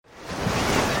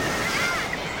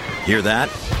Hear that?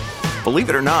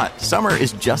 Believe it or not, summer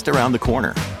is just around the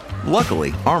corner.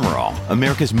 Luckily, Armor All,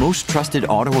 America's most trusted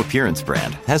auto appearance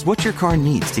brand, has what your car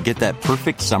needs to get that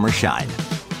perfect summer shine.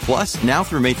 Plus, now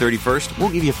through May 31st, we'll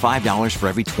give you $5 for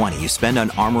every $20 you spend on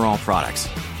Armor All products.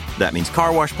 That means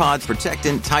car wash pods,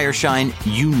 protectant, tire shine,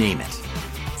 you name it.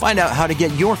 Find out how to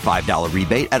get your $5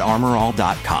 rebate at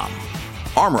armorall.com.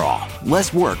 Armor All,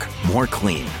 less work, more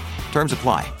clean. Terms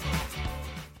apply.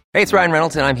 Hey, it's Ryan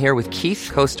Reynolds, and I'm here with Keith,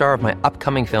 co-star of my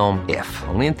upcoming film, If,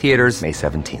 only in theaters May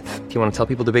 17th. Do you want to tell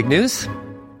people the big news?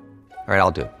 All right,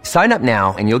 I'll do it. Sign up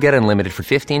now and you'll get unlimited for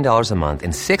 $15 a month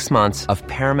and 6 months of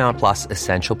Paramount Plus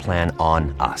Essential Plan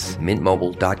on us.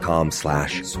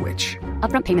 MintMobile.com/switch.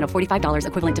 Upfront payment of $45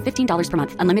 equivalent to $15 per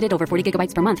month. Unlimited over 40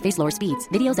 gigabytes per month. Face lower speeds.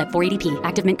 Videos at 480p.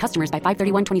 Active Mint customers by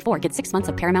 531.24 get 6 months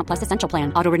of Paramount Plus Essential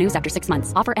Plan. Auto renews after 6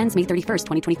 months. Offer ends May 31st,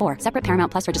 2024. Separate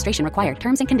Paramount Plus registration required.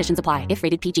 Terms and conditions apply if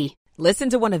rated PG. Listen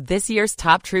to one of this year's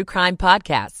top true crime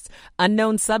podcasts.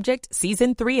 Unknown Subject,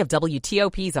 Season 3 of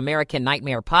WTOP's American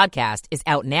Nightmare podcast is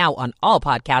out now on all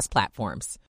podcast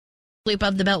platforms. Loop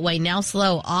of the Beltway now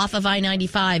slow off of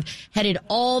I-95, headed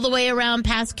all the way around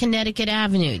past Connecticut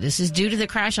Avenue. This is due to the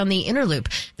crash on the inner loop.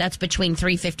 That's between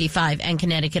 355 and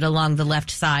Connecticut along the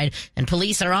left side. And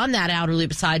police are on that outer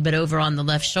loop side, but over on the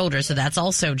left shoulder, so that's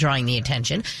also drawing the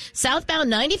attention.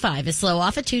 Southbound 95 is slow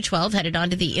off at 212, headed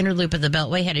onto the inner loop of the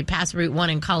Beltway, headed past Route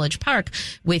 1 in College Park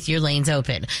with your lanes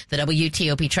open. The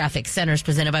WTOP Traffic Center is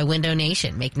presented by Window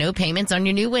Nation. Make no payments on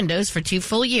your new windows for 2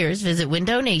 full years. Visit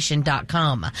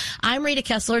windownation.com. I'm Rita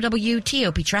Kessler,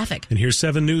 WTOP Traffic. And here's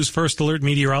 7 News First Alert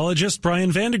meteorologist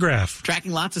Brian Vandegraff.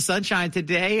 Tracking lots of sunshine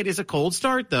today. It is a cold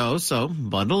start, though, so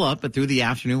bundle up. But through the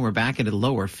afternoon, we're back into the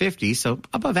lower 50s, so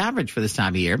above average for this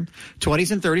time of year.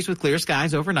 20s and 30s with clear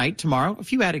skies overnight. Tomorrow, a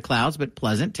few added clouds, but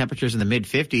pleasant. Temperatures in the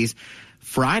mid-50s.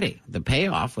 Friday, the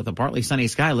payoff with a partly sunny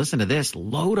sky. Listen to this,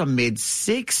 low to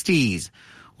mid-60s.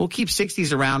 We'll keep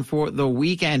 60s around for the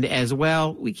weekend as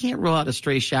well. We can't rule out a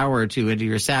stray shower or two into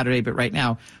your Saturday, but right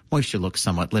now, moisture looks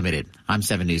somewhat limited. I'm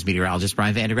 7 News meteorologist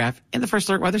Brian Vandegraff in the First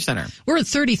Alert Weather Center. We're at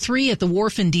 33 at the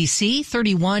Wharf in D.C.,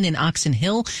 31 in Oxon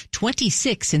Hill,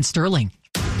 26 in Sterling.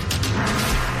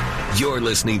 You're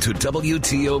listening to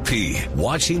WTOP,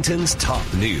 Washington's top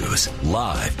news,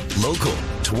 live, local,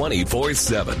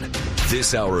 24/7.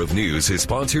 This hour of news is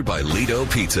sponsored by Lido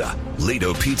Pizza.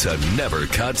 Lido Pizza never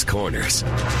cuts corners.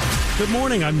 Good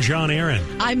morning, I'm John Aaron.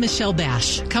 I'm Michelle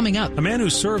Bash. Coming up, A man who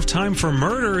served time for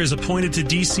murder is appointed to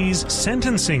D.C.'s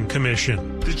Sentencing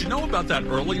Commission. Did you know about that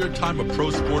earlier time a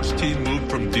pro sports team moved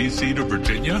from D.C. to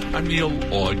Virginia? I'm Neil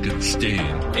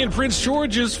Augenstein. In Prince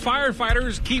George's,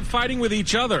 firefighters keep fighting with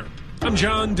each other. I'm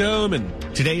John Doman.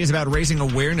 Today is about raising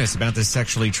awareness about the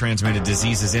sexually transmitted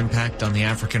disease's impact on the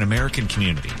African-American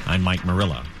community. I'm Mike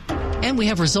Murillo. and we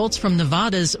have results from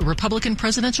Nevada's Republican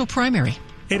presidential primary.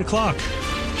 8 o'clock.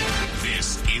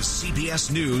 This is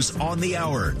CBS News on the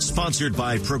Hour, sponsored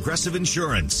by Progressive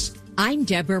Insurance. I'm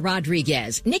Deborah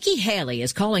Rodriguez. Nikki Haley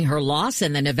is calling her loss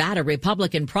in the Nevada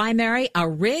Republican primary a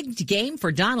rigged game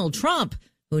for Donald Trump,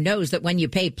 who knows that when you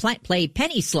play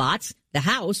penny slots, the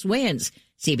House wins.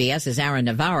 CBS's Aaron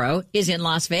Navarro is in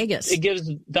Las Vegas. It gives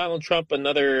Donald Trump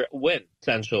another win,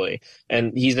 essentially.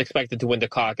 And he's expected to win the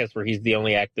caucus where he's the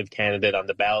only active candidate on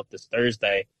the ballot this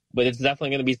Thursday. But it's definitely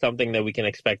going to be something that we can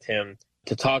expect him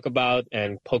to talk about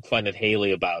and poke fun at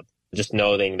Haley about. Just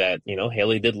noting that,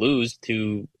 Haley did lose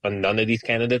to none of these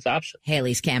candidates' options.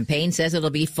 Haley's campaign says it'll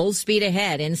be full speed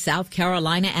ahead in South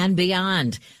Carolina and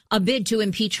beyond. A bid to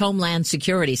impeach Homeland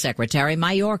Security Secretary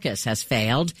Mayorkas has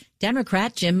failed.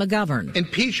 Democrat Jim McGovern.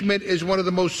 Impeachment is one of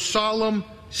the most solemn,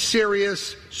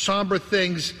 serious, somber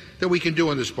things that we can do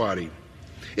in this body.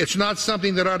 It's not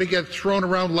something that ought to get thrown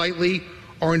around lightly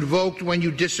or invoked when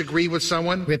you disagree with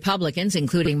someone. Republicans,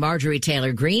 including Marjorie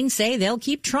Taylor Greene, say they'll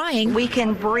keep trying. We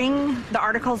can bring the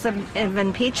articles of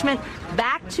impeachment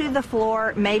back to the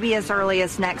floor maybe as early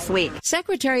as next week.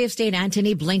 Secretary of State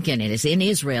Antony Blinken is in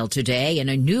Israel today in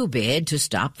a new bid to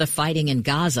stop the fighting in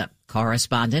Gaza.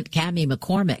 Correspondent Cammie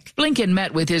McCormick. Blinken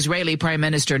met with Israeli Prime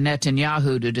Minister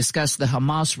Netanyahu to discuss the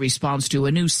Hamas response to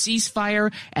a new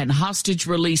ceasefire and hostage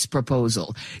release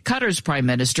proposal. Qatar's Prime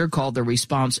Minister called the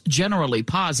response generally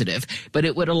positive, but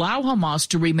it would allow Hamas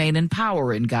to remain in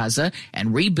power in Gaza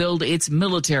and rebuild its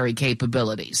military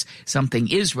capabilities, something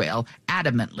Israel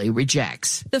adamantly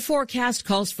rejects. The forecast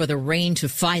calls for the rain to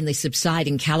finally subside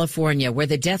in California, where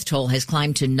the death toll has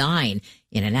climbed to 9.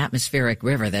 In an atmospheric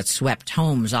river that swept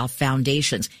homes off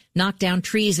foundations, knocked down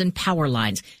trees and power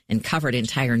lines, and covered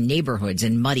entire neighborhoods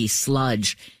in muddy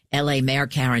sludge. L.A. Mayor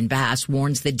Karen Bass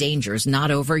warns the danger's not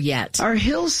over yet. Our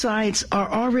hillsides are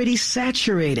already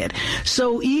saturated,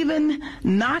 so even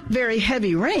not very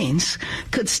heavy rains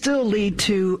could still lead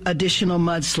to additional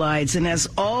mudslides. And as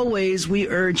always, we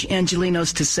urge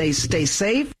Angelenos to stay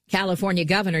safe. California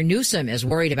Governor Newsom is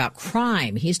worried about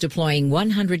crime. He's deploying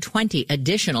 120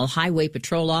 additional highway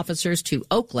patrol officers to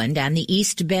Oakland and the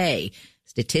East Bay.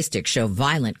 Statistics show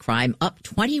violent crime up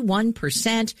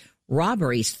 21%,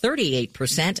 robberies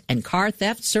 38%, and car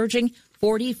theft surging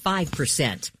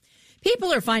 45%.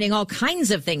 People are finding all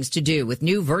kinds of things to do with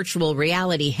new virtual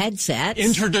reality headsets.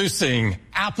 Introducing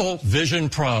Apple Vision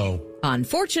Pro.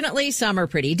 Unfortunately, some are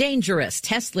pretty dangerous.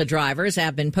 Tesla drivers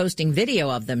have been posting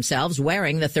video of themselves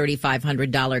wearing the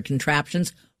 $3,500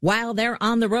 contraptions while they're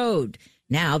on the road.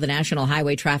 Now, the National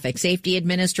Highway Traffic Safety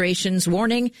Administration's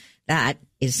warning that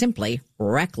is simply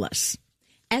reckless.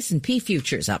 S&P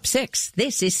futures up 6.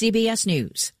 This is CBS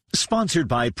News. Sponsored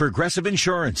by Progressive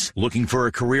Insurance. Looking for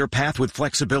a career path with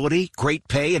flexibility, great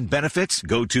pay, and benefits?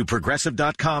 Go to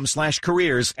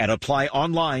progressive.com/careers and apply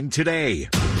online today.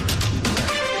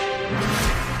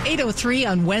 8:03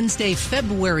 on Wednesday,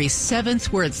 February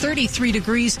 7th. We're at 33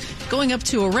 degrees, going up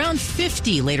to around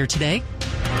 50 later today.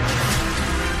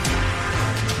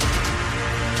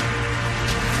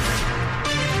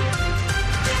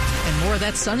 More of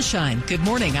that sunshine. Good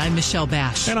morning. I'm Michelle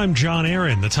Bash. And I'm John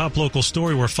Aaron. The top local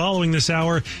story we're following this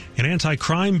hour, an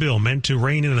anti-crime bill meant to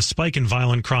rein in a spike in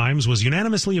violent crimes was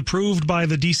unanimously approved by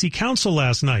the D.C. Council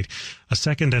last night. A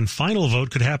second and final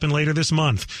vote could happen later this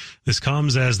month. This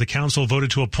comes as the council voted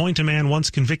to appoint a man once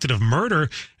convicted of murder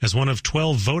as one of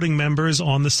 12 voting members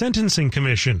on the Sentencing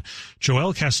Commission.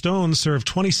 Joel Castone served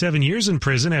 27 years in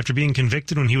prison after being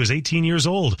convicted when he was 18 years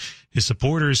old. His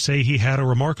supporters say he had a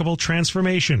remarkable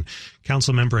transformation.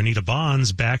 Councilmember Anita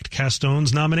Bonds backed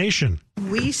Castone's nomination.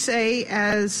 We say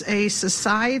as a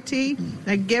society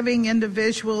that giving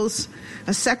individuals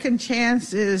a second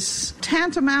chance is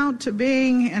tantamount to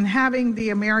being and having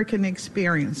the American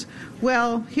experience.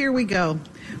 Well, here we go.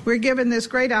 We're given this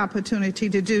great opportunity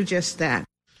to do just that.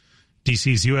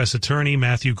 D.C.'s U.S. Attorney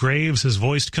Matthew Graves has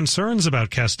voiced concerns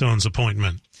about Castone's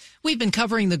appointment. We've been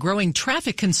covering the growing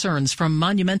traffic concerns from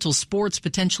Monumental Sports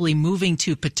potentially moving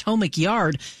to Potomac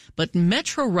Yard, but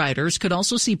Metro riders could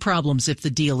also see problems if the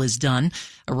deal is done.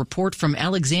 A report from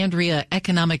Alexandria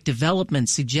Economic Development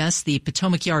suggests the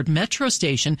Potomac Yard Metro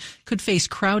station could face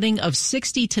crowding of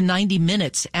 60 to 90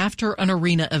 minutes after an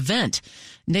arena event.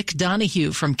 Nick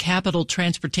Donahue from Capital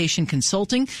Transportation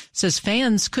Consulting says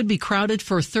fans could be crowded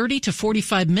for 30 to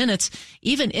 45 minutes,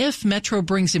 even if Metro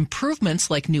brings improvements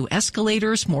like new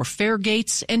escalators, more fare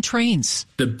gates, and trains.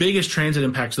 The biggest transit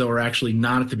impacts, though, are actually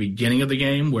not at the beginning of the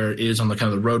game, where it is on the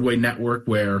kind of the roadway network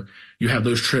where you have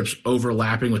those trips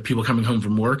overlapping with people coming home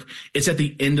from work. It's at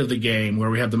the end of the game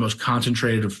where we have the most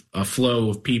concentrated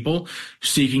flow of people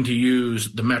seeking to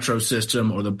use the Metro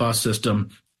system or the bus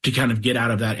system to kind of get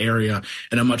out of that area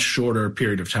in a much shorter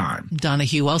period of time.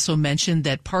 Donahue also mentioned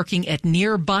that parking at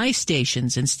nearby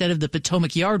stations instead of the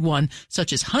Potomac Yard one,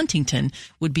 such as Huntington,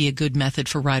 would be a good method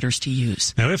for riders to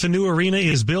use. Now, if a new arena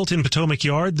is built in Potomac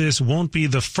Yard, this won't be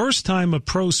the first time a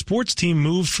pro sports team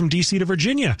moved from D.C. to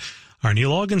Virginia. Our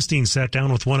Neil Augenstein sat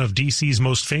down with one of D.C.'s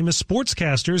most famous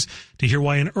sportscasters to hear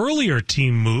why an earlier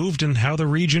team moved and how the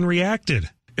region reacted.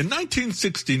 In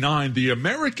 1969, the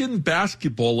American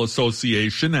Basketball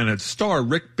Association and its star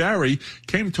Rick Barry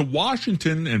came to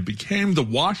Washington and became the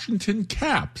Washington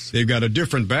Caps. They've got a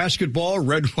different basketball,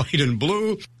 red, white, and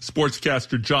blue.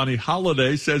 Sportscaster Johnny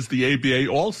Holliday says the ABA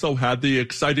also had the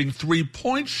exciting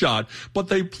three-point shot, but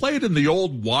they played in the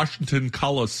old Washington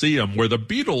Coliseum where the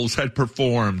Beatles had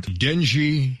performed.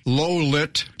 Dingy,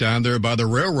 low-lit down there by the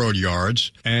railroad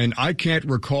yards, and I can't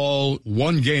recall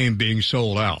one game being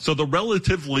sold out. So the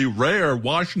relatively rare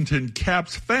Washington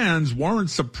Caps fans weren't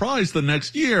surprised the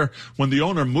next year when the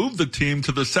owner moved the team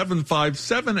to the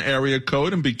 757 area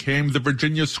code and became the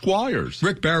Virginia Squires.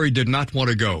 Rick Barry did not want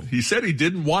to go. He said he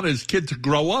didn't want his kid to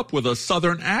grow up with a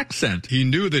Southern accent. He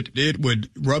knew that it would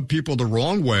rub people the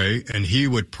wrong way, and he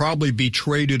would probably be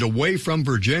traded away from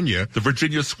Virginia. The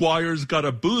Virginia Squires got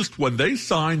a boost when they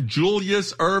signed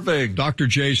Julius Erving. Dr.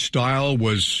 J's style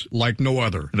was like no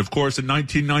other. And of course, in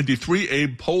 1993,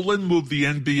 Abe Pollin moved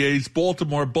the NBA's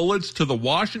Baltimore Bullets to the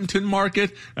Washington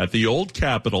market at the old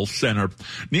Capitol Center.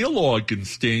 Neil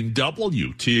Augenstein,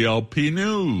 WTOP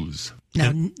News.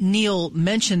 Now, Neil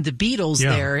mentioned the Beatles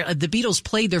there. The Beatles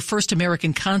played their first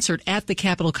American concert at the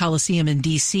Capitol Coliseum in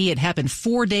D.C. It happened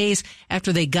 4 days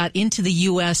after they got into the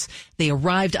U.S. They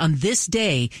arrived on this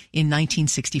day in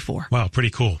 1964. Wow, pretty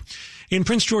cool. In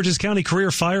Prince George's County, career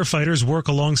firefighters work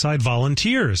alongside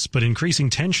volunteers, but increasing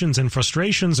tensions and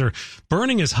frustrations are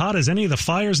burning as hot as any of the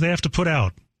fires they have to put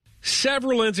out.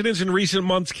 Several incidents in recent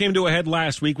months came to a head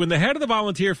last week when the head of the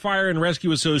Volunteer Fire and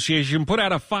Rescue Association put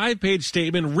out a 5-page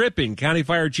statement ripping County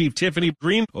Fire Chief Tiffany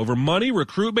Green over money,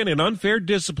 recruitment, and unfair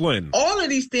discipline. All of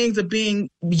these things are being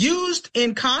used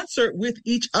in concert with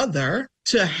each other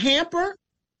to hamper,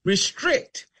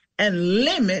 restrict, and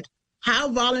limit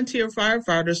how volunteer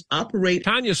firefighters operate.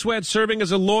 Tanya Sweat serving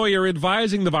as a lawyer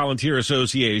advising the Volunteer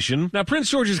Association. Now,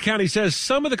 Prince George's County says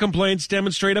some of the complaints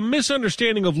demonstrate a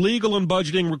misunderstanding of legal and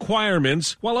budgeting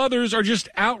requirements, while others are just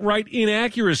outright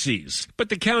inaccuracies. But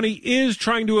the county is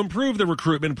trying to improve the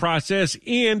recruitment process,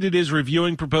 and it is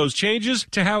reviewing proposed changes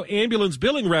to how ambulance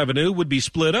billing revenue would be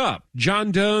split up.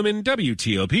 John Doman,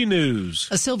 WTOP News.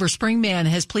 A Silver Spring man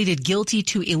has pleaded guilty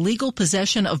to illegal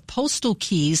possession of postal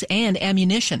keys and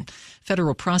ammunition.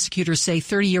 Federal prosecutors say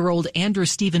 30-year-old Andrew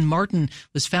Stephen Martin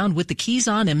was found with the keys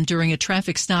on him during a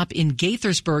traffic stop in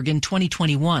Gaithersburg in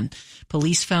 2021.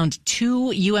 Police found 2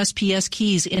 USPS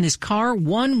keys in his car,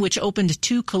 one which opened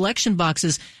 2 collection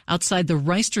boxes outside the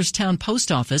Reisterstown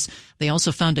post office. They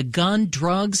also found a gun,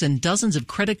 drugs, and dozens of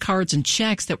credit cards and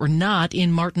checks that were not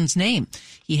in Martin's name.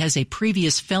 He has a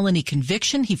previous felony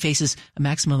conviction. He faces a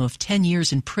maximum of 10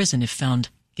 years in prison if found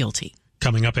guilty.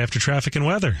 Coming up after traffic and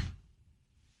weather.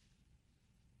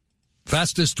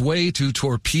 Fastest way to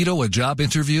torpedo a job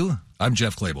interview? I'm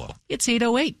Jeff Claybaugh. It's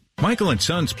 8:08. Michael &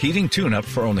 Son's heating tune-up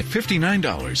for only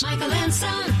 $59. Michael &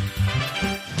 Son.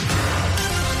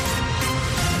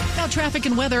 Now traffic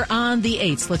and weather on the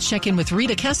 8th. Let's check in with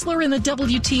Rita Kessler in the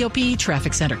WTOP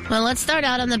Traffic Center. Well, let's start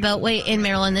out on the Beltway in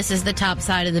Maryland. This is the top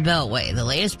side of the Beltway. The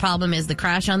latest problem is the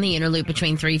crash on the Interloop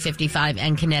between 355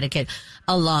 and Connecticut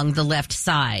along the left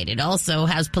side. It also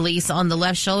has police on the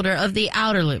left shoulder of the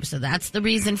outer loop. So that's the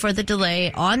reason for the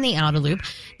delay on the outer loop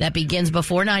that begins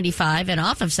before 95 and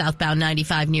off of southbound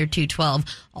 95 near 212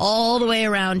 all the way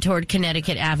around toward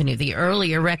Connecticut Avenue. The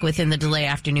earlier wreck within the delay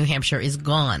after New Hampshire is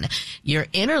gone. Your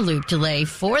inner loop delay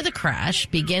for the crash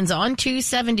begins on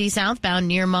 270 southbound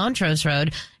near Montrose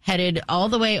Road, headed all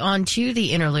the way onto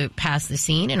the inner loop past the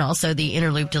scene, and also the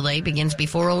inner loop delay begins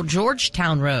before Old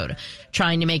Georgetown Road,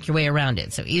 trying to make your way around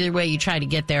it. So either way you try to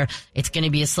get there, it's going to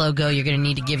be a slow go. You're going to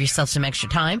need to give yourself some extra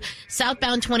time.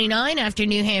 Southbound 29 after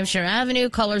New Hampshire Avenue,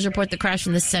 callers report the crash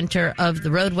in the center of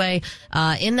the roadway.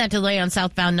 In that delay on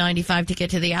southbound 95 to get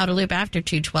to the outer loop after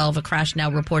 212, a crash now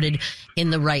reported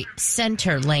in the right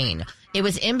center lane. It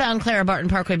was inbound Clara Barton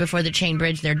Parkway before the Chain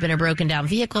Bridge. There had been a broken down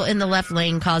vehicle in the left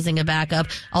lane causing a backup.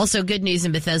 Also good news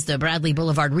in Bethesda. Bradley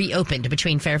Boulevard reopened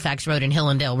between Fairfax Road and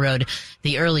Hillendale Road.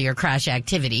 The earlier crash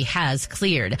activity has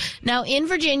cleared. Now in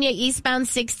Virginia, eastbound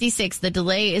 66, the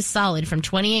delay is solid from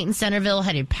 28 in Centerville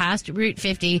headed past Route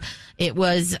 50. It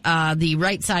was the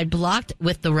right side blocked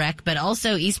with the wreck, but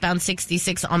also eastbound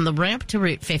 66 on the ramp to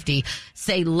Route 50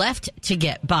 say left to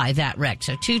get by that wreck.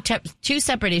 So two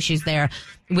separate issues there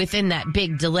within that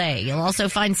big delay. You'll also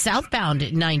find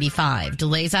southbound 95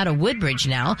 delays out of Woodbridge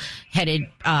now, headed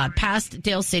past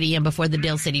Dale City and before the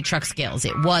Dale City truck scales.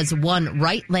 It was one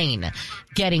right lane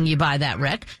getting you by that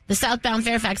wreck. The southbound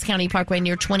Fairfax County Parkway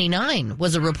near 29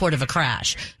 was a report of a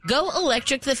crash. Go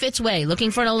electric the Fitz way.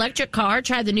 Looking for an electric car?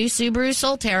 Try the new Subaru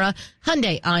Solterra,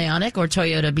 Hyundai Ioniq, or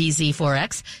Toyota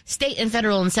BZ4X. State and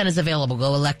federal incentives available.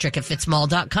 Go electric at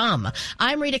fitzmall.com.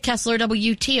 I'm Rita Kessler,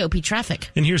 WTOP Traffic.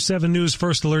 And here's 7 News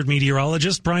First Alert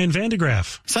meteorologist Brian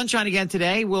Vandegraff. Sunshine again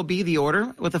today will be the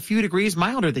order, with a few degrees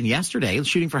milder than yesterday,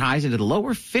 shooting for highs into the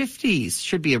lower 50s.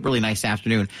 Should be a really nice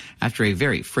afternoon after a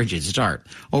very frigid start.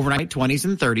 Overnight, 20s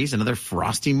and 30s, another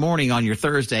frosty morning on your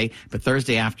Thursday, but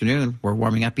Thursday afternoon, we're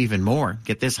warming up even more.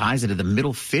 Get this, highs into the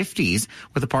middle 50s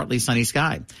with a partly sunny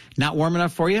sky. Not warm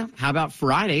enough for you? How about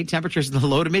Friday? Temperatures in the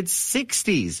low to mid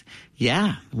 60s.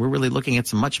 Yeah, we're really looking at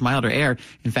some much milder air.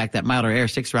 In fact, that milder air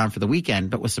sticks around for the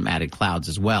weekend, but with some added clouds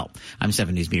as well. I'm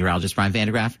 7 News meteorologist Brian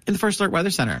Vandegraff in the First Alert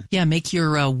Weather Center. Yeah, make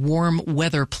your warm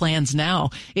weather plans now.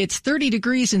 It's 30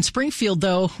 degrees in Springfield,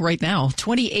 though, right now.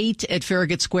 28 at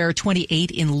Farragut Square,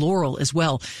 28 in Laurel as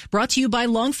well. Brought to you by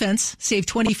Long Fence. Save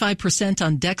 25%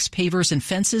 on decks, pavers, and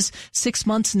fences. 6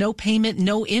 months, no payment,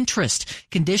 no interest.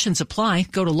 Conditions apply.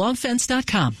 Go to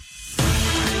longfence.com.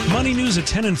 Money news at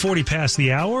 10 and 40 past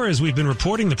the hour. As we've been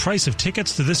reporting, the price of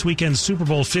tickets to this weekend's Super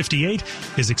Bowl 58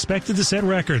 is expected to set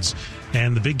records.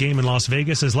 And the big game in Las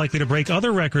Vegas is likely to break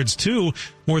other records, too.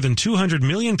 More than 200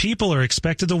 million people are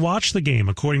expected to watch the game,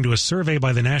 according to a survey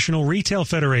by the National Retail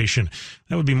Federation.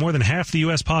 That would be more than half the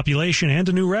U.S. population and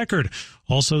a new record.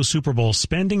 Also, Super Bowl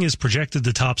spending is projected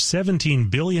to top $17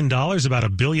 billion, about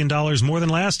 $1 billion more than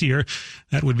last year.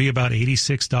 That would be about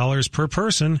 $86 per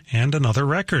person and another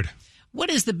record. What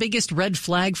is the biggest red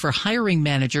flag for hiring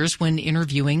managers when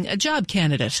interviewing a job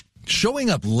candidate? Showing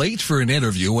up late for an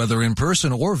interview, whether in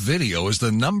person or video, is the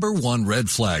number one red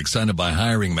flag cited by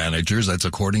hiring managers. That's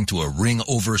according to a Ring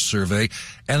Over survey,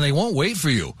 and they won't wait for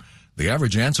you. The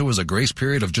average answer was a grace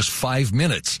period of just 5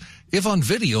 minutes. If on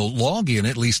video, log in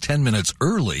at least 10 minutes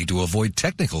early to avoid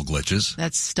technical glitches.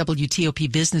 That's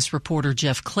WTOP business reporter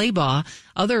Jeff Claybaugh.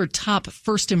 Other top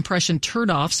first impression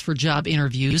turnoffs for job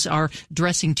interviews are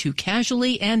dressing too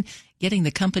casually and getting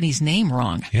the company's name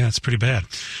wrong. Yeah, it's pretty bad.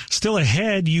 Still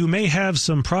ahead, you may have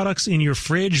some products in your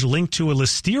fridge linked to a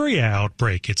listeria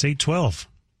outbreak. It's 8:12.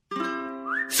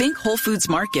 Think Whole Foods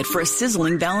Market for a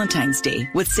sizzling Valentine's Day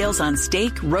with sales on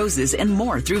steak, roses, and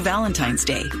more through Valentine's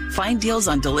Day. Find deals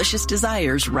on delicious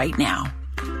desires right now.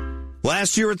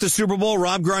 Last year at the Super Bowl,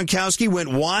 Rob Gronkowski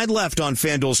went wide left on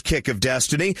FanDuel's Kick of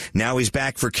Destiny. Now he's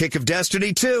back for Kick of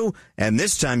Destiny 2, and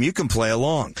this time you can play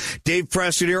along. Dave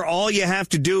Preston here. All you have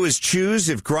to do is choose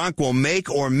if Gronk will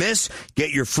make or miss. Get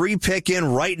your free pick in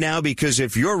right now, because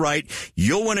if you're right,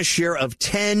 you'll win a share of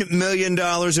 $10 million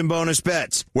in bonus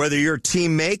bets. Whether you're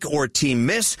team make or team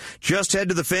miss, just head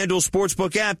to the FanDuel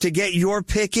Sportsbook app to get your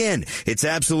pick in. It's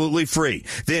absolutely free.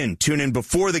 Then tune in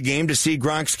before the game to see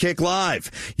Gronk's kick live.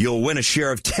 You'll win a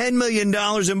share of $10 million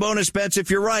in bonus bets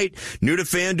if you're right. New to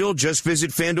FanDuel, just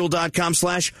visit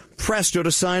FanDuel.com/Presto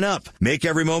to sign up. Make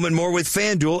every moment more with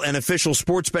FanDuel, an official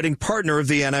sports betting partner of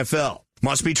the NFL.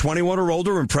 Must be 21 or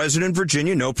older and present in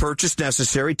Virginia. No purchase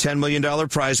necessary. $10 million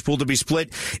prize pool to be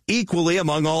split equally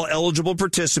among all eligible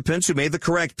participants who made the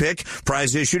correct pick.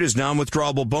 Prize issued as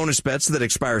non-withdrawable bonus bets that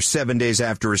expire 7 days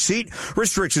after receipt.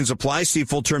 Restrictions apply. See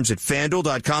full terms at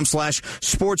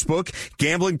FanDuel.com/sportsbook.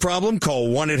 Gambling problem? Call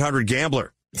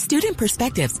 1-800-GAMBLER. Student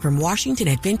Perspectives from Washington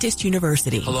Adventist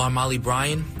University. Hello, I'm Ali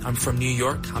Bryan. I'm from New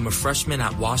York. I'm a freshman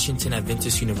at Washington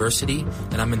Adventist University,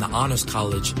 and I'm in the Honors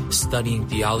College studying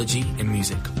theology and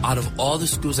music. Out of all the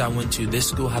schools I went to, this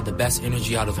school had the best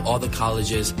energy out of all the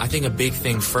colleges. I think a big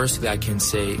thing first that I can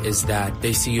say is that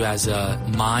they see you as a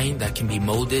mind that can be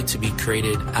molded to be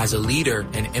created as a leader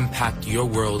and impact your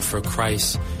world for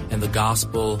Christ and the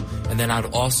gospel. And then I'd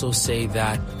also say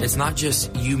that it's not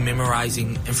just you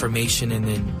memorizing information and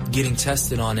then getting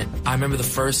tested on it. I remember the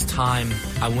first time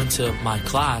I went to my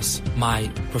class, my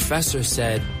professor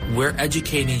said, we're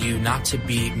educating you not to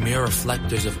be mere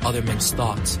reflectors of other men's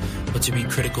thoughts, but to be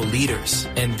critical leaders.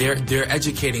 And they're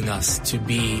educating us to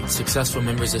be successful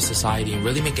members of society and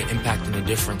really make an impact and a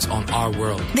difference on our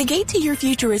world. The gate to your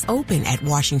future is open at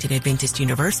Washington Adventist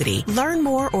University. Learn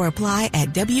more or apply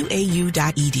at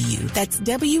WAU.edu. That's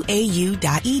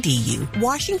WAU.edu.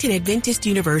 Washington Adventist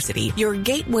University, your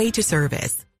gateway to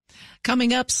service.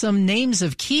 Coming up, some names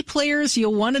of key players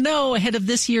you'll want to know ahead of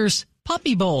this year's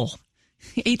Puppy Bowl.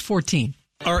 8:14.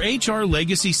 Are HR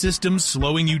legacy systems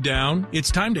slowing you down? It's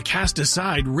time to cast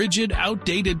aside rigid,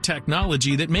 outdated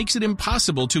technology that makes it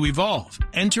impossible to evolve.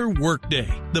 Enter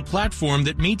Workday, the platform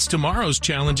that meets tomorrow's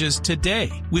challenges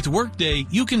today. With Workday,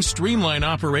 you can streamline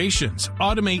operations,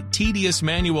 automate tedious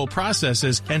manual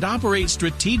processes, and operate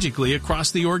strategically across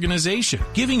the organization,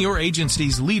 giving your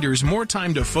agency's leaders more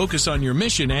time to focus on your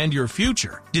mission and your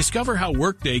future. Discover how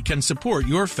Workday can support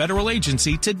your federal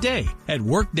agency today at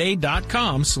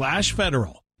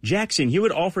workday.com/federal. Jackson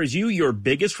Hewitt offers you your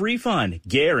biggest refund,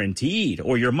 guaranteed,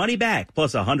 or your money back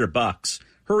plus $100.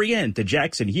 Hurry in to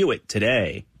Jackson Hewitt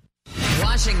today.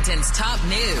 Washington's top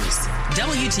news,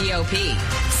 WTOP.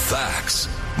 Facts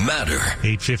matter.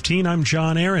 8:15, I'm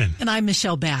John Aaron. And I'm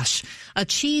Michelle Bash. A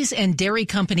cheese and dairy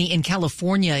company in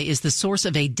California is the source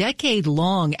of a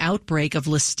decade-long outbreak of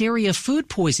Listeria food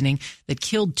poisoning that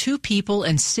killed 2 people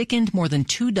and sickened more than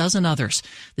 24 others.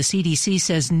 The CDC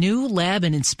says new lab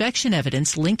and inspection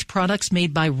evidence linked products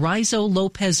made by Rizzo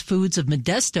Lopez Foods of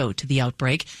Modesto to the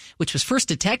outbreak, which was first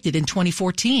detected in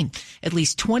 2014. At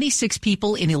least 26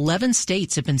 people in 11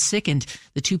 states have been sickened.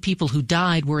 The 2 people who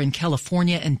died were in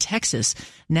California and Texas.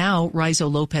 Now, Rizzo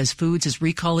Lopez Foods is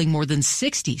recalling more than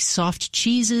 60 soft Kraft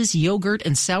cheeses, yogurt,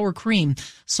 and sour cream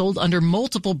sold under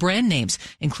multiple brand names,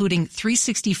 including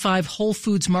 365 Whole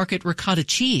Foods Market ricotta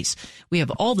cheese. We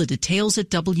have all the details at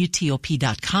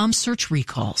WTOP.com. Search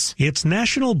recalls. It's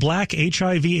National Black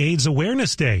HIV/AIDS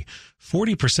Awareness Day.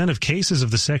 40% of cases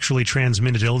of the sexually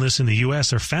transmitted illness in the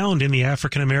U.S. are found in the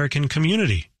African American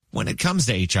community. When it comes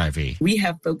to HIV, we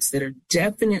have folks that are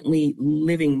definitely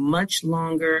living much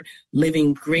longer,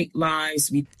 living great lives.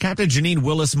 Captain Janine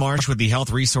Willis-Marsh with the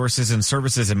Health Resources and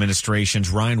Services Administration's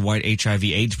Ryan White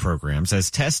HIV/AIDS program says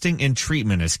testing and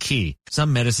treatment is key.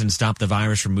 Some medicines stop the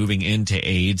virus from moving into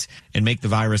AIDS and make the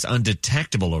virus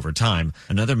undetectable over time.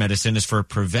 Another medicine is for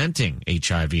preventing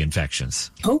HIV infections.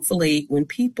 Hopefully, when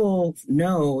people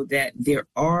know that there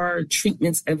are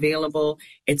treatments available,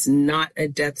 it's not a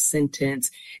death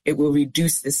sentence. It will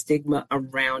reduce the stigma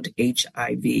around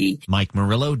HIV. Mike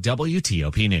Murillo,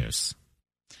 WTOP News.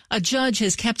 A judge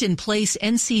has kept in place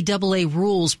NCAA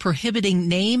rules prohibiting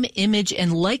name, image,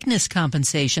 and likeness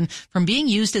compensation from being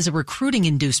used as a recruiting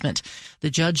inducement.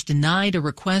 The judge denied a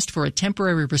request for a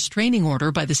temporary restraining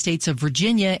order by the states of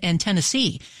Virginia and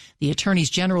Tennessee. The attorneys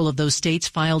general of those states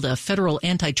filed a federal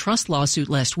antitrust lawsuit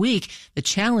last week that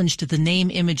challenged the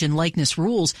name, image, and likeness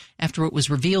rules after it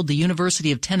was revealed the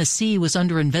University of Tennessee was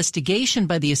under investigation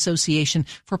by the association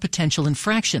for potential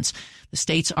infractions. The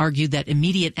states argued that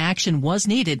immediate action was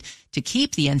needed to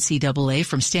keep the NCAA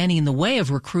from standing in the way of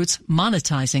recruits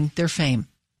monetizing their fame.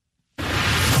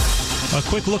 A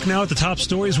quick look now at the top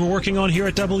stories we're working on here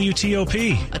at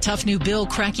WTOP. A tough new bill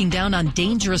cracking down on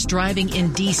dangerous driving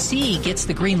in D.C. gets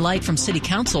the green light from City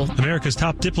Council. America's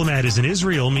top diplomat is in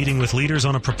Israel meeting with leaders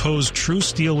on a proposed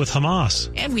truce deal with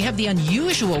Hamas. And we have the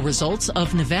unusual results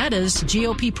of Nevada's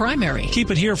GOP primary.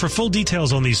 Keep it here for full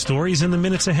details on these stories in the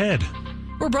minutes ahead.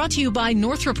 We're brought to you by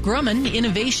Northrop Grumman,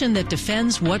 innovation that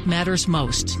defends what matters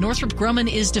most. Northrop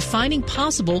Grumman is defining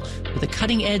possible with a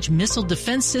cutting-edge missile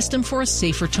defense system for a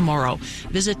safer tomorrow.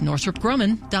 Visit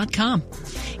northropgrumman.com.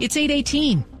 It's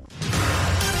 8:18.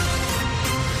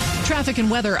 Traffic and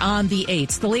weather on the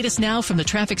 8th. The latest now from the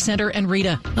Traffic Center and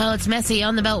Rita. Well, it's messy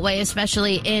on the Beltway,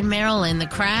 especially in Maryland. The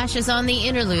crash is on the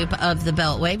inner loop of the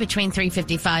Beltway between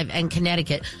 355 and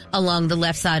Connecticut along the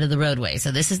left side of the roadway.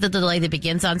 So this is the delay that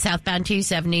begins on southbound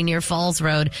 270 near Falls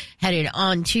Road, headed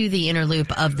on to the inner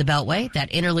loop of the Beltway.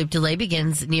 That inner loop delay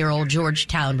begins near Old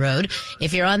Georgetown Road.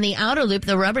 If you're on the outer loop,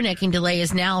 the rubbernecking delay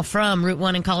is now from Route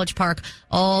 1 in College Park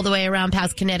all the way around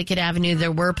past Connecticut Avenue.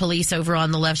 There were police over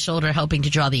on the left shoulder helping to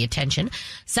draw the attention.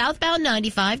 Southbound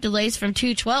 95 delays from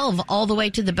 212 all the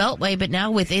way to the Beltway, but now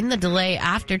within the delay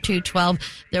after 212,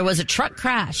 there was a truck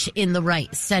crash in the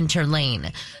right center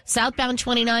lane. Southbound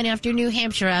 29 after New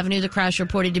Hampshire Avenue, the crash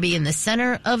reported to be in the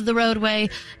center of the roadway.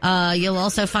 You'll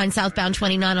also find southbound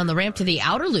 29 on the ramp to the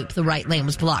outer loop. The right lane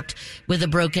was blocked with a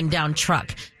broken down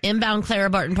truck. Inbound Clara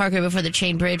Barton Parkway before the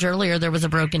Chain Bridge earlier, there was a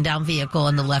broken down vehicle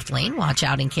in the left lane. Watch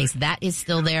out in case that is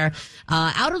still there.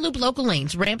 Outer loop local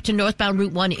lanes, ramp to northbound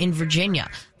Route 1 in Virginia.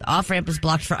 The off-ramp is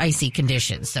blocked for icy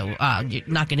conditions, so you're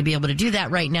not going to be able to do that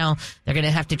right now. They're going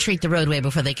to have to treat the roadway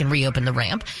before they can reopen the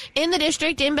ramp. In the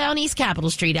district, inbound East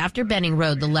Capitol Street after Benning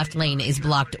Road, the left lane is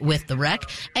blocked with the wreck.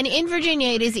 And in Virginia,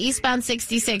 it is eastbound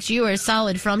 66. You are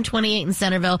solid from 28 in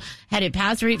Centerville, headed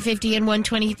past Route 50 and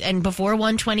 120 and before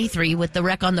 123 with the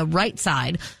wreck on the right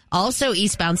side. Also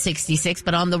eastbound 66,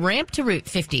 but on the ramp to Route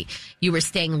 50, you were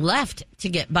staying left to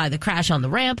get by the crash on the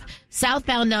ramp.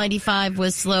 Southbound 95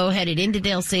 was slow, headed into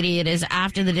Dale City. It is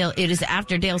after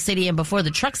Dale City and before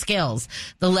the truck scales.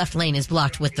 The left lane is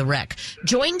blocked with the wreck.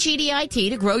 Join GDIT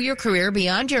to grow your career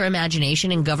beyond your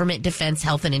imagination in government, defense,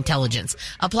 health, and intelligence.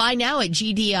 Apply now at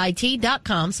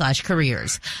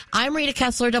gdit.com/careers. I'm Rita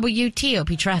Kessler,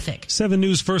 WTOP Traffic. 7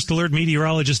 News First Alert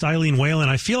meteorologist Eileen Whalen.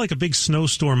 I feel like a big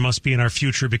snowstorm must be in our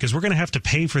future because we're going to have to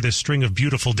pay for this string of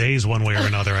beautiful days one way or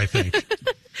another, I think.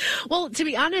 Well, to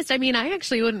be honest, I mean, I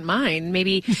actually wouldn't mind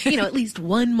maybe, at least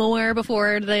one more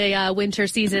before the winter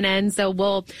season ends. So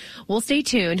we'll stay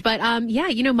tuned. But,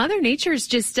 Mother Nature's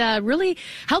just really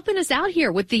helping us out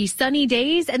here with the sunny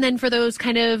days. And then for those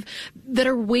kind of that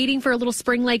are waiting for a little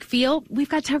spring-like feel, we've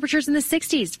got temperatures in the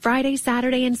 60s Friday,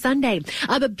 Saturday, and Sunday.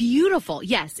 But beautiful.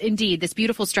 Yes, indeed. This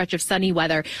beautiful stretch of sunny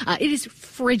weather. It is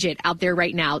frigid out there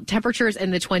right now. Temperatures in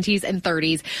the 20s and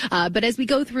 30s. But as we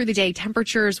go through the day,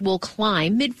 temperatures will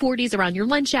climb. mid-40s around your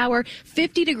lunch hour.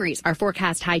 50 degrees, our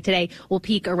forecast high today. Will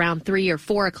peak around 3 or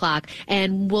 4 o'clock,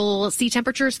 and we'll see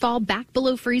temperatures fall back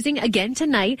below freezing again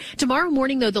tonight. Tomorrow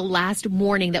morning, though, the last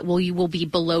morning that you will be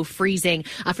below freezing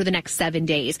for the next 7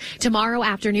 days. Tomorrow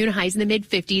afternoon, highs in the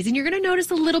mid-50s, and you're going to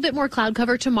notice a little bit more cloud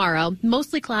cover tomorrow.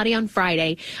 Mostly cloudy on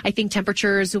Friday. I think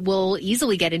temperatures will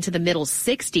easily get into the middle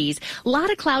 60s. A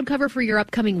lot of cloud cover for your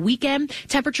upcoming weekend.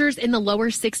 Temperatures in the lower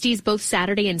 60s both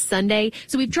Saturday and Sunday.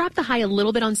 So we've dropped the high a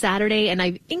little bit on Saturday, and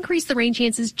I've increased the rain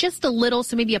chances just a little,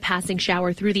 so maybe a passing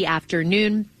shower through the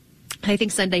afternoon. I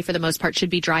think Sunday, for the most part, should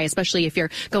be dry, especially if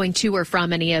you're going to or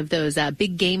from any of those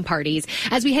big game parties.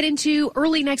 As we head into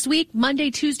early next week, Monday,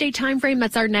 Tuesday timeframe,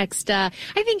 that's our next, I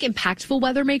think, impactful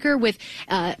weather maker with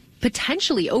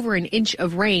potentially over an inch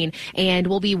of rain, and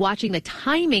we'll be watching the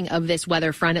timing of this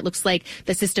weather front. It looks like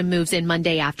the system moves in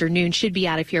Monday afternoon, should be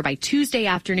out of here by Tuesday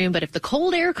afternoon, but if the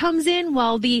cold air comes in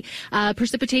while the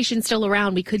precipitation's still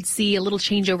around, we could see a little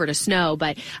changeover to snow,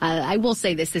 but I will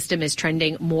say this system is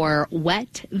trending more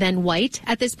wet than white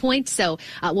at this point, so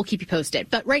we'll keep you posted.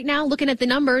 But right now, looking at the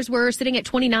numbers, we're sitting at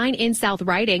 29 in South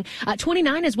Riding,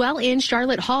 29 as well in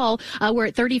Charlotte Hall. We're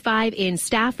at 35 in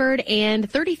Stafford, and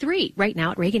 33 right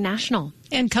now at Reagan National.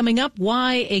 And coming up,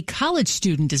 why a college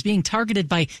student is being targeted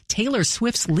by Taylor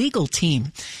Swift's legal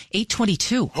team.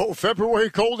 8:22. Oh, February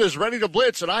cold is ready to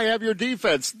blitz, and I have your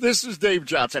defense. This is Dave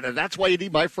Johnson, and that's why you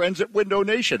need my friends at Window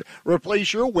Nation.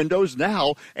 Replace your windows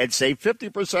now and save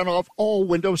 50% off all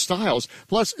window styles.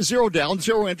 Plus, 0 down,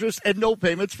 0 interest, and no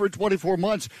payments for 24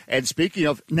 months. And speaking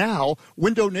of now,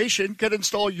 Window Nation can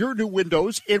install your new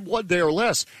windows in 1 day or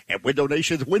less. And Window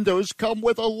Nation's windows come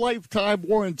with a lifetime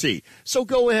warranty. So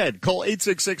go ahead, call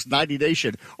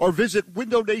 866-90NATION or visit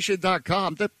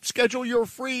windownation.com to schedule your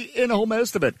free in-home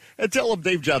estimate and tell them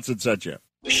Dave Johnson sent you.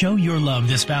 Show your love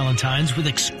this Valentine's with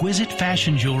exquisite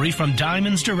fashion jewelry from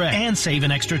Diamonds Direct and save an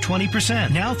extra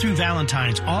 20%. Now through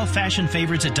Valentine's, all fashion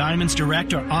favorites at Diamonds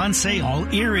Direct are on sale.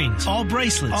 All earrings, all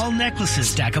bracelets, all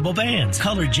necklaces, stackable bands,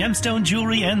 colored gemstone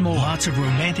jewelry, and more. Lots of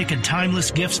romantic and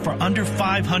timeless gifts for under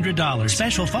 $500.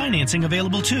 Special financing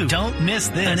available too. Don't miss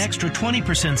this. An extra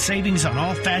 20% savings on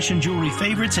all fashion jewelry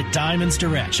favorites at Diamonds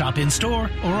Direct. Shop in store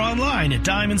or online at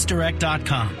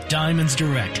diamondsdirect.com. Diamonds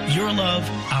Direct. Your love,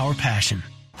 our passion.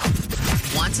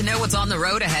 Want to know what's on the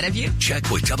road ahead of you?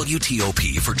 Check with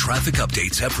WTOP for traffic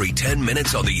updates every 10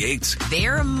 minutes on the 8s.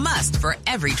 They're a must for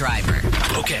every driver.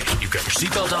 Okay, you've got your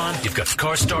seatbelt on, you've got the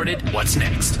car started. What's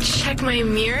next? Check my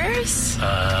mirrors.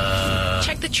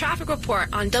 Check the traffic report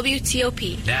on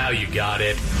WTOP. Now you got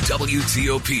it.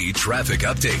 WTOP traffic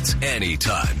updates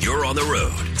anytime you're on the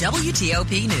road.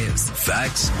 WTOP News.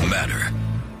 Facts matter.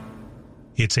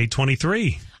 It's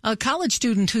 8:23. A college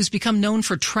student who's become known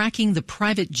for tracking the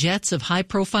private jets of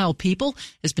high-profile people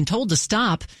has been told to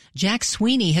stop. Jack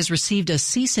Sweeney has received a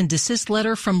cease and desist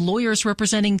letter from lawyers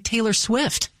representing Taylor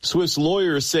Swift. Swift's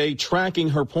lawyers say tracking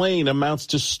her plane amounts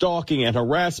to stalking and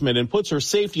harassment and puts her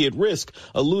safety at risk,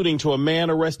 alluding to a man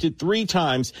arrested 3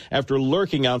 times after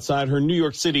lurking outside her New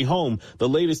York City home, the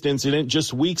latest incident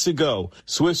just weeks ago.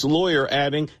 Swift's lawyer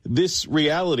adding, "This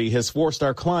reality has forced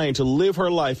our client to live her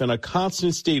life in a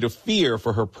constant state of fear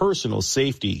for her personal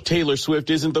safety." Taylor Swift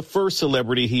isn't the first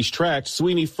celebrity he's tracked.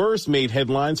 Sweeney first made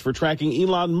headlines for tracking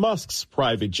Elon Musk's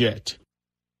private jet.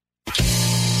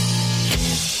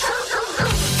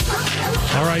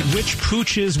 All right, which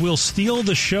pooches will steal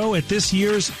the show at this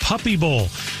year's Puppy Bowl?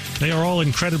 They are all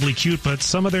incredibly cute, but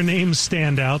some of their names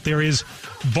stand out. There is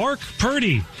Bark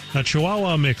Purdy, a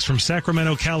Chihuahua mix from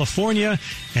Sacramento, California,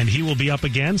 and he will be up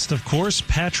against, of course,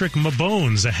 Patrick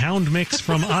Mabones, a hound mix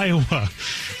from Iowa.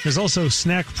 There's also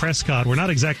Snack Prescott. We're not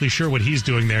exactly sure what he's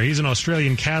doing there. He's an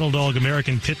Australian cattle dog,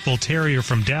 American Pit Bull Terrier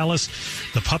from Dallas.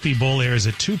 The Puppy Bowl airs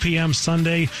at 2 p.m.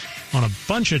 Sunday on a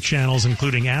bunch of channels,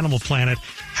 including Animal Planet.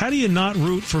 How do you not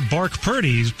root for Bark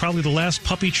Purdy? He's probably the last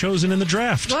puppy chosen in the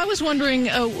draft. Well, I was wondering,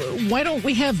 why don't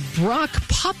we have Brock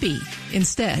Puppy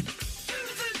instead?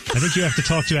 I think you have to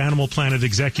talk to Animal Planet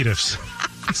executives.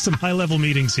 Some high-level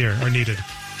meetings here are needed.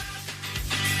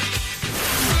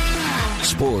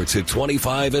 Sports at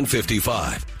 25 and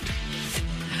 55.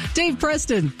 Dave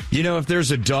Preston. You know, if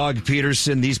there's a dog,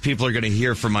 Peterson, these people are going to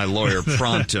hear from my lawyer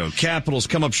pronto. Capitals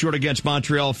come up short against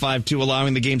Montreal 5-2,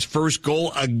 allowing the game's first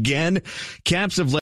goal again. Caps have led